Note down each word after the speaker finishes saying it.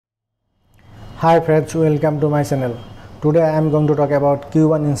Hi friends, welcome to my channel. Today I am going to talk about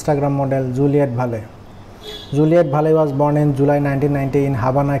Cuban Instagram model Juliette Valle. Juliette Valle was born in July 1990 in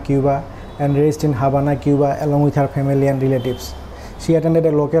Havana, Cuba and raised in Havana, Cuba along with her family and relatives. She attended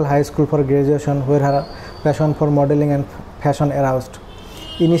a local high school for graduation where her passion for modeling and fashion aroused.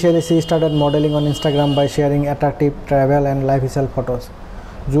 Initially she started modeling on Instagram by sharing attractive travel and lifestyle photos.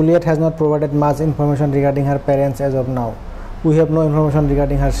 Juliette has not provided much information regarding her parents as of now. We have no information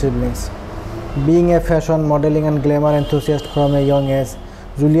regarding her siblings. Being a fashion, modeling and glamour enthusiast from a young age,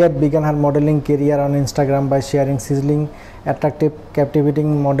 Juliette began her modeling career on Instagram by sharing sizzling, attractive,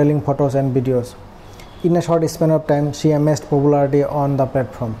 captivating modeling photos and videos. In a short span of time, she amassed popularity on the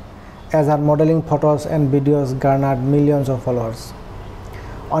platform, as her modeling photos and videos garnered millions of followers.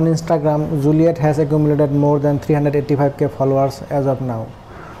 On Instagram, Juliette has accumulated more than 385k followers as of now.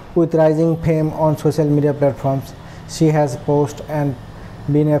 With rising fame on social media platforms, she has posted and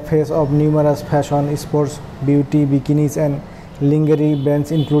been a face of numerous fashion, sports, beauty, bikinis and lingerie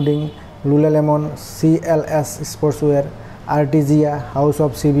brands including Lululemon, CLS Sportswear, Artesia, House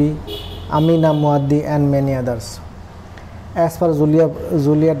of CB, Amina Muaddi and many others. As per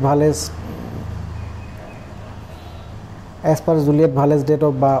Juliette Valle's date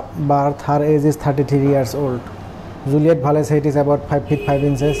of birth, her age is 33 years old. Juliette Valle's height is about 5 feet 5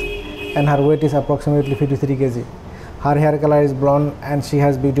 inches and her weight is approximately 53 kg. Her hair color is blonde and she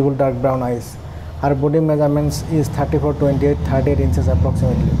has beautiful dark brown eyes. Her body measurements is 34'28", 38 inches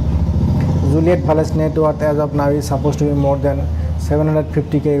approximately. Juliette Valle's net worth as of now is supposed to be more than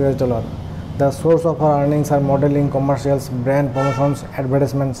 $750k US. The source of her earnings are modeling, commercials, brand promotions,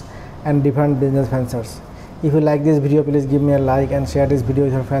 advertisements and different business ventures. If you like this video, please give me a like and share this video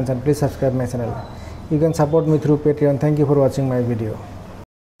with your friends and please subscribe my channel. You can support me through Patreon. Thank you for watching my video.